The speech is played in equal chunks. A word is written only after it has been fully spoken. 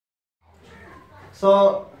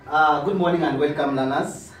Good morning and welcome,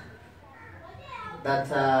 learners.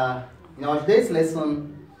 In our today's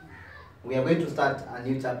lesson, we are going to start a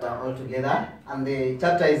new chapter altogether, and the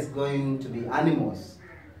chapter is going to be animals.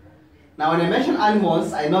 Now, when I mention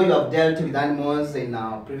animals, I know you have dealt with animals in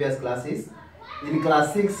our previous classes. In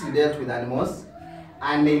class 6, you dealt with animals,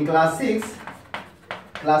 and in class 6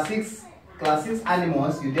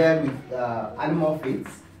 animals, you dealt with animal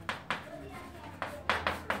feeds.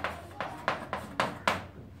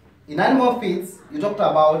 In animal feeds, you talked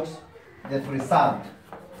about the preserved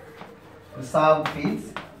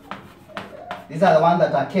feeds. These are the ones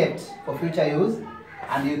that are kept for future use.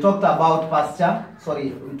 And you talked about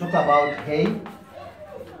you talked about hay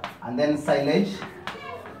and then silage,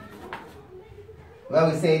 where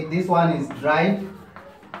we say this one is dried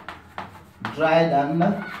and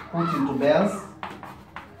put into bales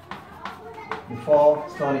before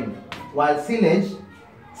storing. While silage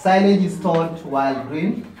is stored while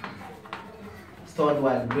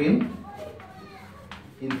green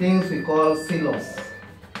in things we call silos.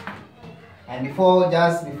 And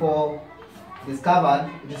just before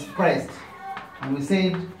discovered, it is pressed. And we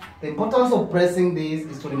said the importance of pressing this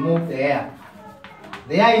is to remove the air.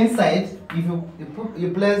 The air inside, if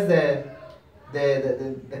you place the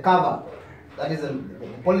cover, that is the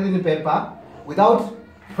polythene paper, without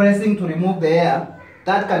pressing to remove the air,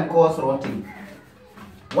 that can cause rotting.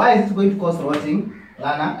 Why is it going to cause rotting?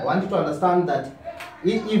 Lana, I want you to understand that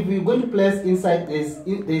if you're going to place inside, there's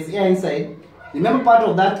air inside. Remember, part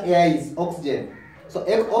of that air is oxygen. So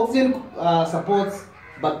oxygen supports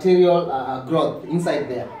bacterial growth inside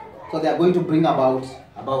there. So they are going to bring about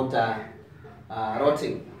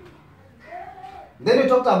rotting. Then we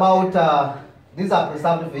talked about these are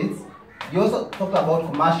preserved feeds. You also talked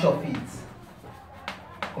about commercial feeds.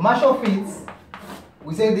 Commercial feeds,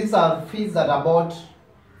 we say these are feeds that are bought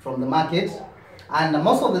from the market, and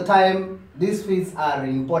most of the time these feeds are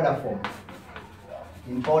in powder form.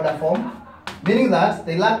 Meaning that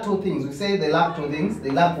they lack two things. We say they lack two things.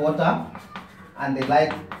 They lack water, and they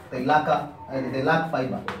lack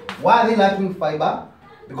fiber. Why are they lacking fiber?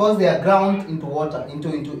 Because they are ground into water,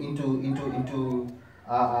 into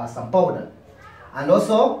some powder. And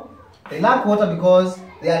also they lack water because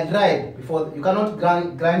they are dried before. You cannot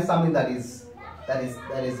grind something that is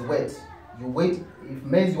wet. You wait. If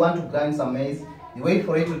maize, you want to grind some maize, you wait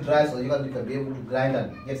for it to dry so you can be able to grind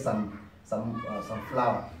and get some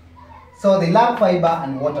flour. So they lack fiber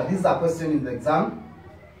and water. This is a question in the exam.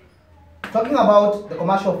 Talking about the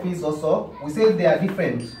commercial feeds also, we say they are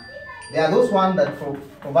different. They are those ones that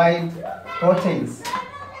provide proteins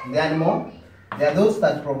in the animal. They are those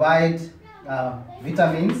that provide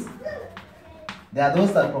vitamins. They are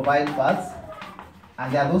those that provide fats.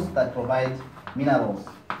 And they are those that provide minerals.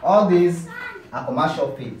 All these are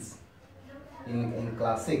commercial feeds in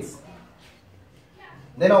class 6.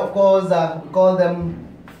 Then of course we call them,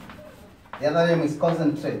 the other name is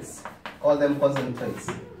concentrates. Call them concentrates.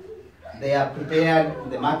 They are prepared in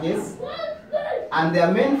the markets, and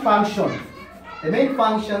their main function, the main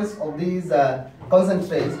functions of these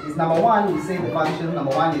concentrates is, number one, we say the function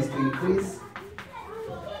number one is to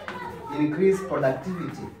increase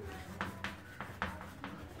productivity.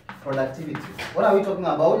 What are we talking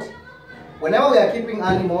about? Whenever we are keeping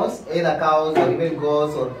animals, either cows or even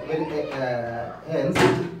goats or even hens,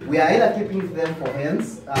 we are either keeping them for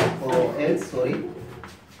eggs,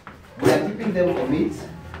 we are keeping them for meat,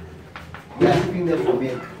 we are keeping them for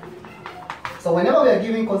milk. So whenever we are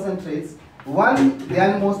giving concentrates, we want the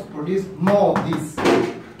animals to produce more of this.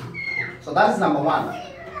 So that is number one,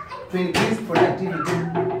 to increase productivity.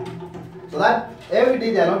 So that every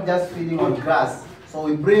day they are not just feeding on grass. So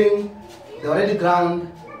we bring the already ground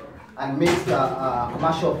and mixed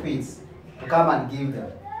commercial feeds to come and give them.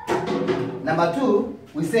 Number two,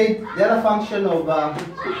 we say the other function of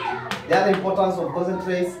the other importance of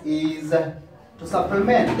concentrates is to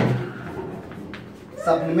supplement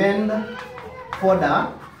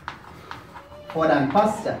fodder and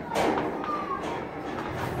pasture.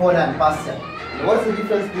 What's the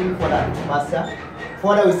difference between fodder and pasture?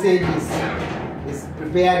 Fodder, we say, is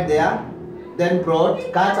prepared there, then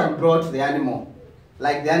cut and brought to the animal.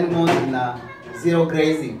 Like the animals in zero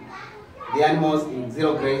grazing.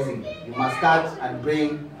 You must cut and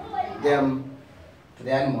bring them to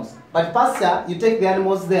the animals. But pasture, you take the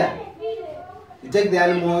animals there. You take the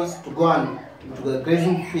animals to go on to the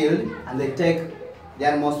grazing field, and they take the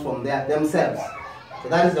animals from there themselves. So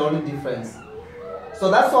that is the only difference. So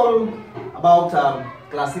that's all about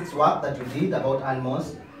class 6 work that we did about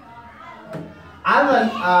animals. Other than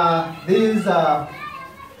these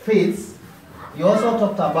feeds, you also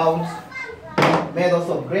talked about methods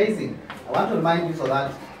of grazing. I want to remind you so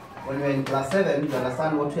that when you're in class 7, you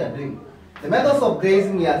understand what we are doing. The methods of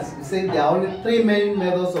grazing, we said there are only 3 main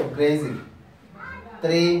methods of grazing.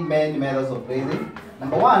 3 main methods of grazing.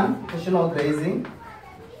 Number 1, rotational grazing.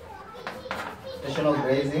 Rotational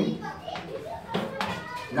grazing.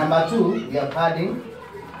 Number 2, we have padding,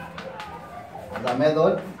 the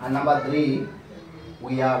method. And number 3,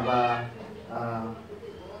 we have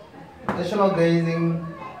rotational grazing,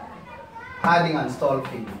 padding, and stall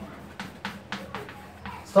feeding.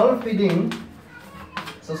 Stall feeding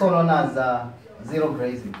is also known as zero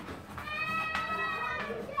grazing.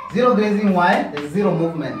 Zero grazing, why? There is zero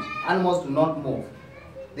movement. Animals do not move.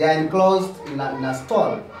 They are enclosed in a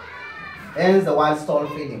stall. Hence the word stall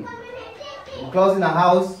feeding. Enclosed in a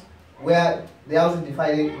house where the house is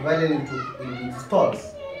divided into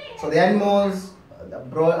stalls. So the animals are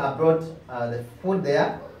brought the food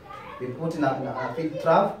there. They put in a feed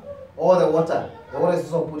trough, or the water. The water is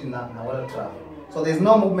also put in a water trough. So there is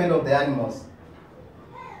no movement of the animals.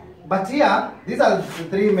 But here, these are the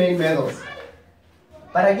 3 main methods.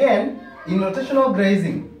 But again, in rotational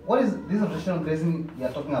grazing, what is this rotational grazing we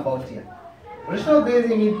are talking about here? Rotational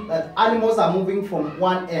grazing means that animals are moving from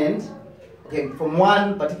one end, okay, from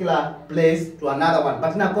one particular place to another one,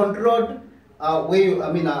 but in a controlled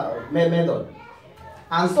method.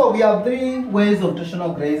 And so we have 3 ways of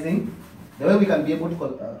rotational grazing, the way we can be able to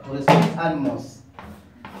restrict animals.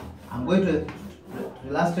 I'm going to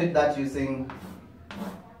illustrate that using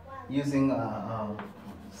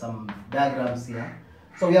some diagrams here.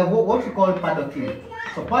 So we have what we call paddocking.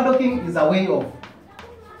 So paddocking is a way of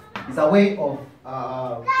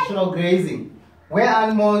rotational grazing, where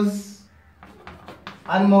animals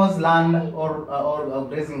land or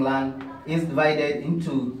grazing land is divided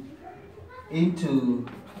into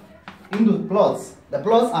plots. The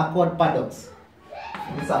plots are called paddocks.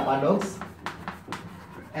 These are paddocks.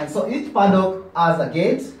 And so each paddock has a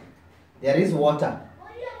gate. There is water.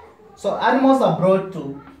 So animals are brought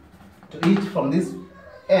to eat from this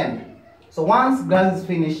end. So once grass is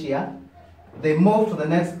finished here, they move to the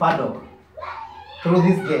next paddock through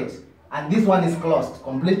this gate. And this one is closed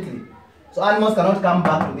completely. So animals cannot come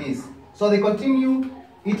back to this. So they continue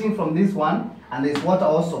eating from this one, and there's water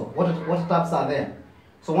also. Water taps are there.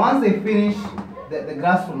 So once they finish the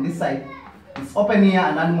grass from this side, it's open here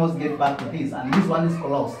and animals get back to this, and this one is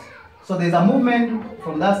closed. So there's a movement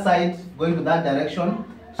from that side going to that direction.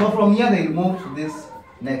 So from here they move to this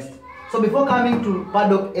next. So before coming to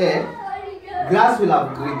paddock A, grass will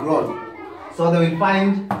have regrown. So they will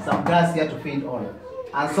find some grass here to feed on.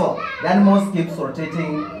 And so the animals keeps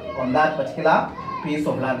rotating on that particular piece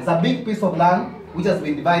of land. It's a big piece of land which has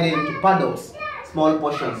been divided into paddocks, small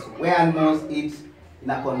portions, where animals eat in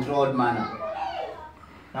a controlled manner.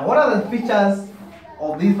 Now, what are the features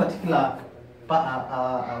of this particular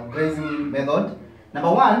grazing method?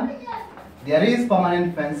 Number 1, there is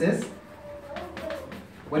permanent fences.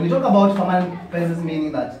 When you talk about permanent fences,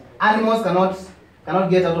 meaning that animals cannot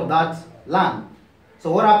get out of that land.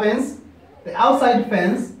 So what happens? The outside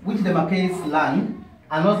fence, which demarcates land,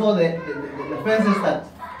 and also the fences that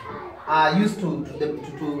are used to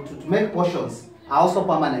make portions, are also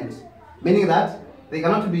permanent, meaning that they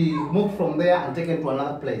cannot be moved from there and taken to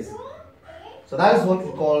another place. So that is what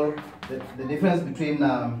we call the difference between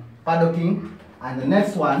paddocking and the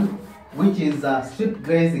next one, which is strip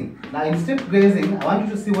grazing. Now in strip grazing, I want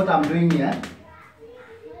you to see what I'm doing here.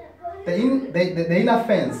 The inner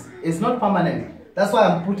fence is not permanent. That's why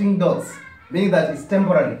I'm putting dots, meaning that it's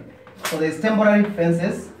temporary. So there's temporary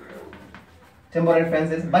fences,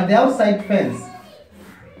 but the outside fence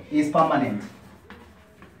is permanent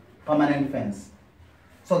fence.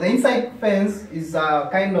 So the inside fence is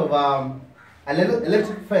kind of a little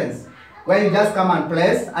electric fence, where you just come and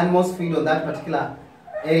place animals feed on that particular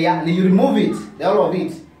area, and you remove it, the whole of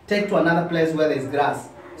it, take to another place where there is grass.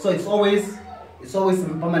 So it's always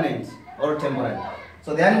permanent or temporary.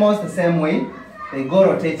 So the animals the same way, they go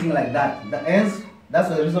rotating like that. That's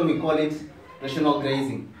the reason we call it rotational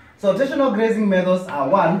grazing. So rotational grazing methods are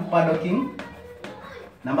 1, paddocking,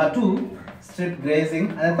 number 2, strip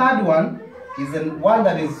grazing, and the third one is the one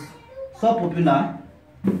that is so popular,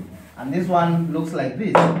 and this one looks like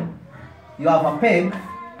this. You have a peg,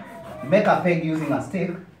 you make a peg using a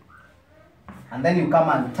stick, and then you come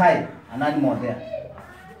and tie an animal there.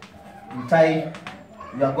 You tie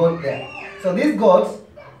your goat there. So these goats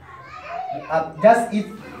just eat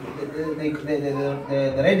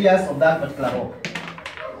the radius of that particular rope.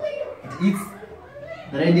 It eats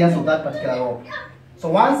the radius of that particular rope. So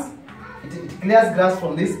once it clears grass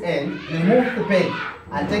from this end, you remove the peg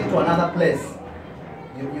and take to another place.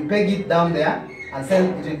 You peg it down there, and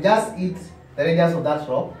then it will just eat the radius of that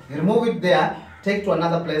rope, you remove it there, take to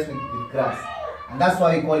another place with grass. And that's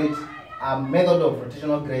why we call it a method of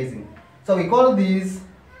rotational grazing. So we call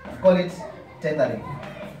it tethering.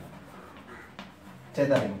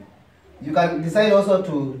 Tethering. You can decide also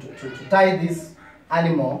to tie this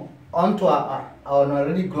animal onto an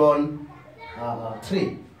already grown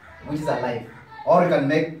tree, which is alive. Or you can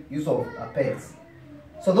make use of pegs.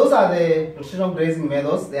 So those are the rotational grazing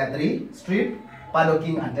methods. There are 3: strip,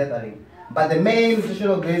 paddocking, and tethering. But the main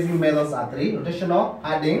rotational grazing methods are 3: rotational,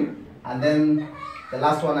 herding, and then the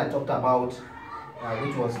last one I talked about,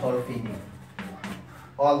 which was stall feeding.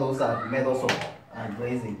 All those are methods of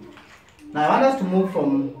grazing. Now I want us to move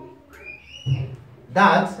from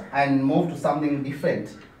that and move to something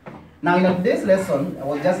different. Now in today's lesson, I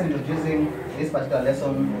was just introducing this particular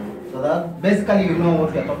lesson so that basically you know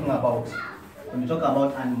what we are talking about when we talk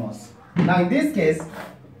about animals. Now in this case,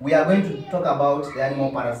 we are going to talk about the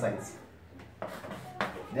animal parasites.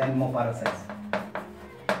 The animal parasites.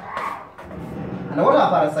 And what are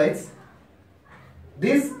parasites?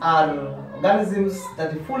 These are organisms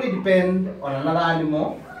that fully depend on another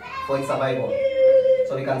animal for its survival.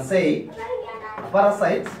 So we can say a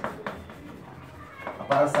parasite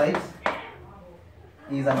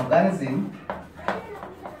is an organism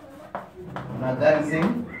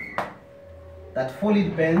that fully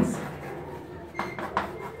depends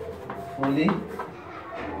on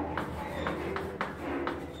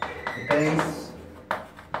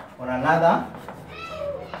another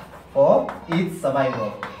for its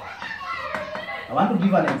survival. I want to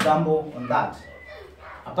give an example on that.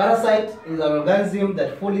 A parasite is an organism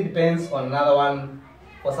that fully depends on another one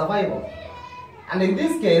for survival. And in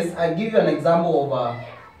this case, I'll give you an example of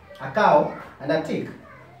a cow and a tick.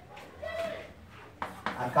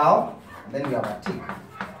 A cow, and then we have a tick.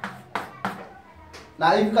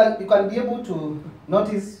 Now you can be able to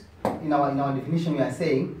notice in our definition we are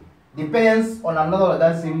saying depends on another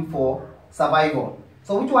organism for survival.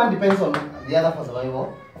 So which one depends on the other for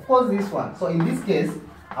survival? Of course this one. So in this case,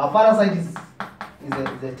 our parasite is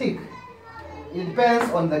a tick. It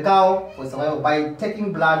depends on the cow for survival by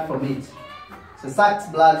taking blood from it. So it sucks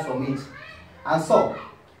blood from it. And so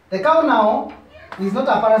the cow now is not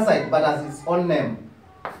a parasite but has its own name.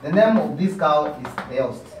 The name of this cow is the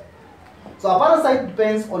host. So a parasite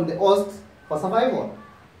depends on the host for survival.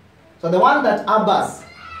 So the one that harbors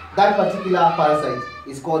that particular parasite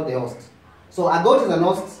is called the host. So a goat is an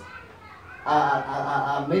host,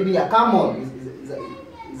 maybe a camel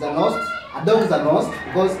is an host, a dog is an host,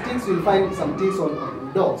 because ticks will find some ticks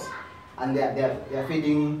on dogs and they are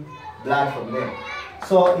feeding blood from them.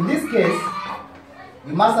 So in this case,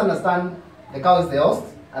 we must understand the cow is the host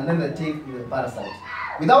and then the tick is the parasite.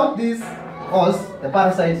 Without this host, the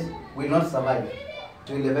parasite will not survive.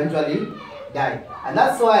 It will eventually die. And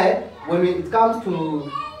that's why when it comes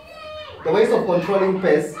to the ways of controlling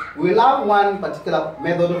pests, we will have one particular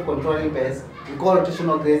method of controlling pests we call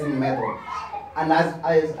rotational grazing method. And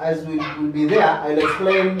as we will be there, I will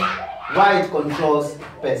explain why it controls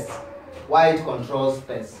pests.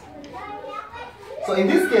 So in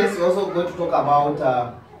this case, we're also going to talk about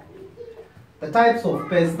the types of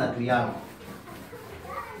pests that we have.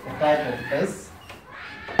 The types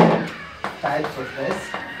of pests.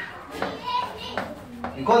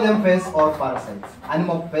 We call them pests or parasites.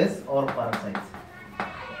 Animal pests or parasites.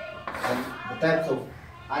 And the types of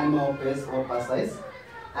animal pests or parasites.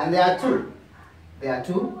 And there are two.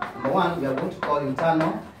 Number one, we are going to call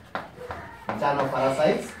internal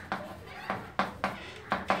parasites.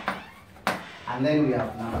 And then we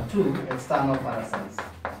have number 2, external parasites.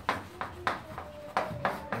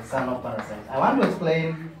 I want to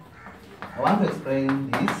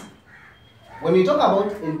explain this. When we talk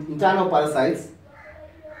about internal parasites,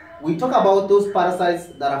 we talk about those parasites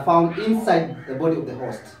that are found inside the body of the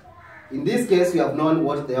host. In this case, we have known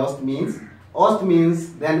what the host means. Host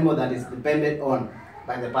means the animal that is depended on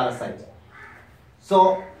by the parasite.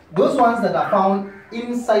 So those ones that are found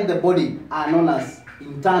inside the body are known as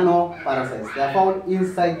internal parasites. They are found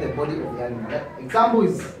inside the body of the animal. The example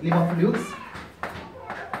is liver flukes.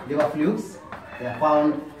 They are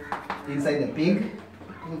found inside the pig.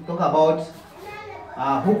 We talk about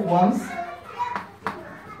hookworms,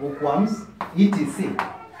 etc.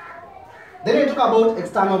 Then we talk about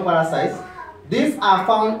external parasites. These are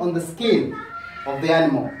found on the skin of the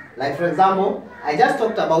animal. Like for example, I just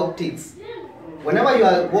talked about ticks. Whenever you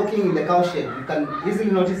are walking in the cow shed, you can easily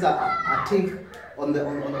notice a tick on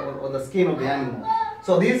the skin of the animal.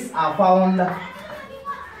 So these are found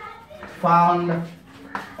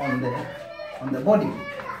on the body.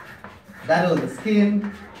 That is the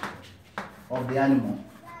skin of the animal.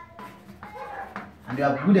 And you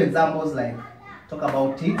have good examples like talk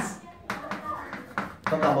about ticks,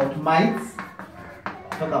 talk about mites,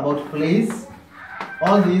 talk about fleas.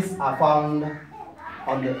 All these are found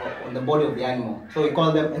on the body of the animal. So we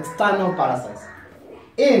call them external parasites.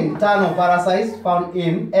 Internal parasites found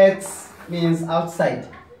in, X means outside,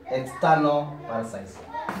 external parasites.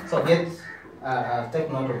 So take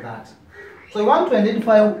note of that. So we want to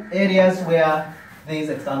identify areas where these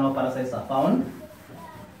external parasites are found.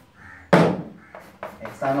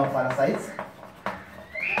 External parasites.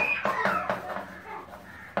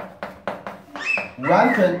 We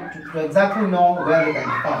want to exactly know where they can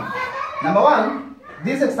be found. Number one,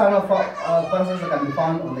 these external parasites can be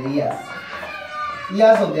found on the ears.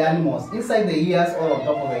 Ears of the animals. Inside the ears or on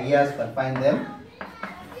top of the ears, you can find them.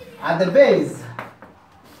 At the base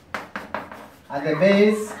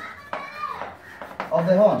of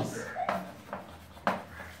the horns.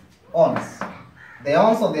 The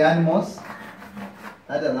horns of the animals.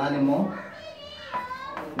 That's an animal,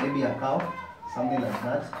 maybe a cow, something like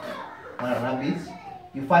that, or a rabbit.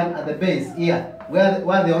 You find at the base here, where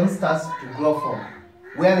the horn starts to grow from.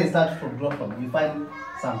 Where they start to grow from, you find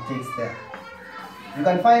some ticks there. You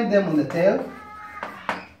can find them on the tail.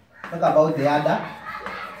 Talk about the udder.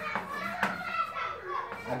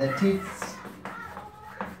 And the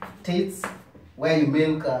teats, where you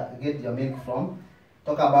get your milk from.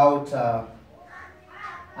 Talk about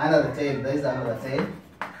under the tail. There is another tail.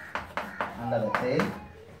 Under the tail.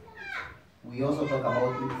 We also talk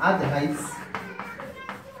about at the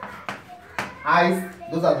eyes.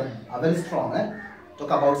 Those are very strong. Talk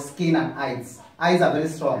about skin and eyes. Eyes are very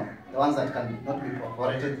strong. The ones that can not be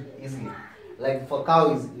perforated easily. Like for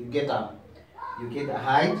cows, you get a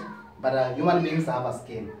hide, but human beings have a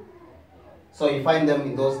skin. So you find them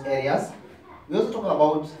in those areas. We also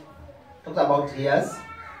talked about ears,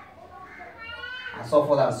 and so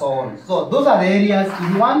forth and so on. So those are the areas. If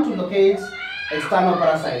you want to locate external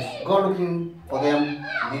parasites, go looking for them in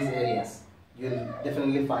these areas. You'll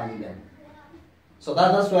definitely find them. So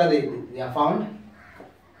that's where they are found.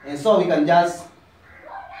 And so we can just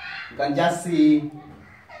see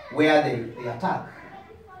where they attack.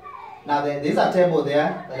 Now there is a table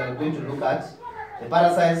there that I'm going to look at. The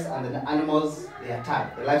parasites and the animals they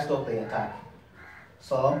attack, the livestock they attack.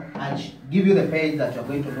 So I'll give you the page that you're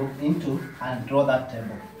going to look into and draw that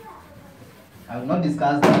table. I will not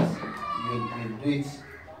discuss that. You'll do it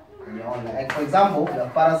on your own. Like for example, the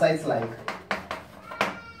parasites on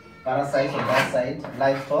that side,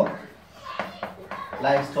 livestock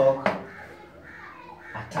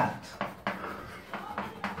attacked.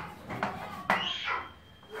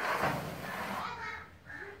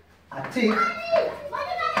 A tick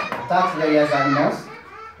attacks various animals.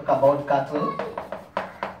 Talk about cattle,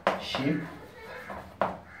 sheep,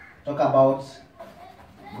 talk about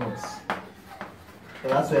goats. So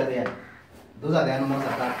that's where they are. Those are the animals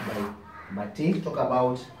attacked by tick. Talk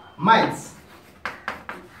about mites.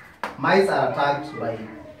 Mites are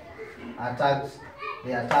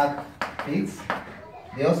they attack pigs.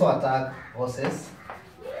 They also attack horses.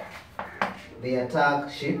 They attack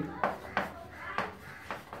sheep.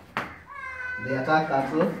 They attack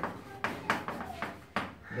cattle.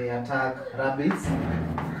 They attack rabbits.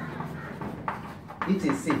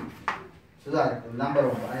 etc. Those are a number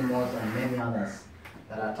of animals and many others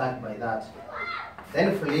that are attacked by that.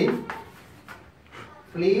 Then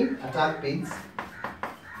flea attack pigs.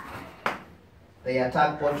 They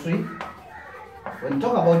attack poultry. When we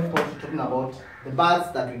talk about poultry, talking about the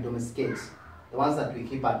birds that we domesticate, the ones that we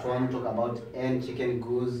keep at home. Talk about hen, chicken,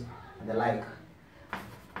 goose, and the like.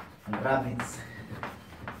 And rabbits.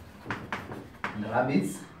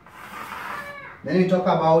 Then we talk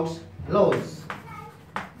about lows.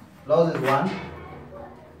 Lows is one.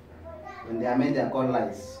 When they are made, they are called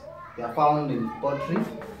lice. They are found in poultry.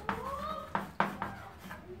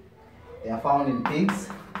 They are found in pigs.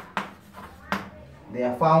 They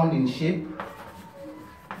are found in sheep,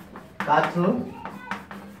 cattle,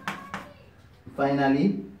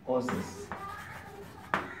 finally horses.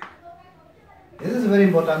 This is very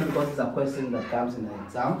important because it's a question that comes in an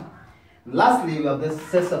exam. Lastly, we have the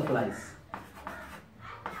sesaflies.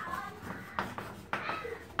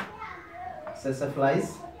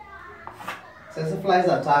 Sesaflies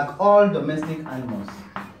attack all domestic animals.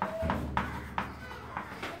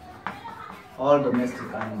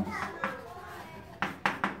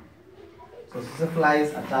 So sesaflies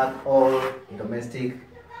attack all domestic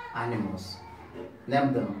animals.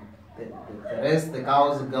 Name them. The rest, the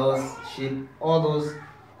cows, the girls, sheep, all those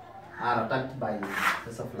are attacked by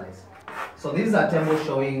sesaflies. So these are tables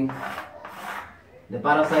showing the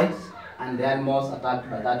parasites and the animals attacked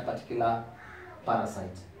by that particular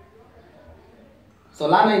parasite. So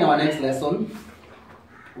Lana, in our next lesson,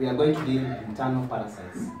 we are going to deal with internal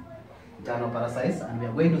parasites. Internal parasites, and we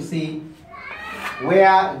are going to see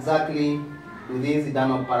where exactly do these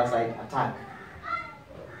internal parasites attack.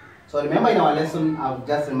 So remember, in our lesson, I've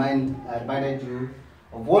just reminded you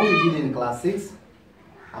of what we did in class 6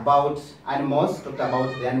 about animals. Talked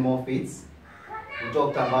about the animal feeds. We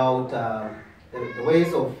talked about the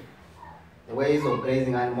ways of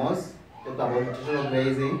grazing animals. Talked about nutritional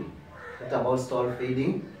grazing. Talked about stall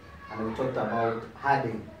feeding, and we talked about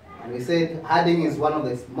herding. And we said herding is one of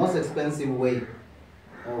the most expensive way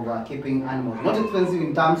of keeping animals. Not expensive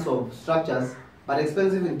in terms of structures, but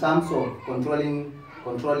expensive in terms of controlling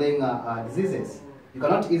diseases. You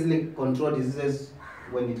cannot easily control diseases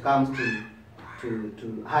when it comes to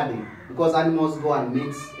herding, because animals go and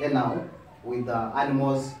mix anyhow with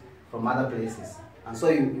animals from other places, and so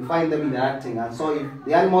you find them interacting. And so if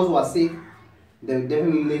the animals were sick, they will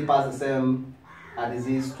definitely pass the same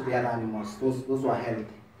disease to the other animals, those who are healthy.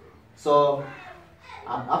 So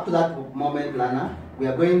up to that moment, Lana, we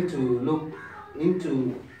are going to look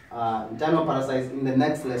into internal parasites in the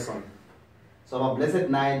next lesson. So have a blessed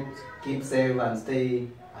night, keep safe and stay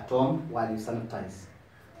at home while you sanitize.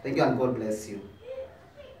 Thank you and God bless you.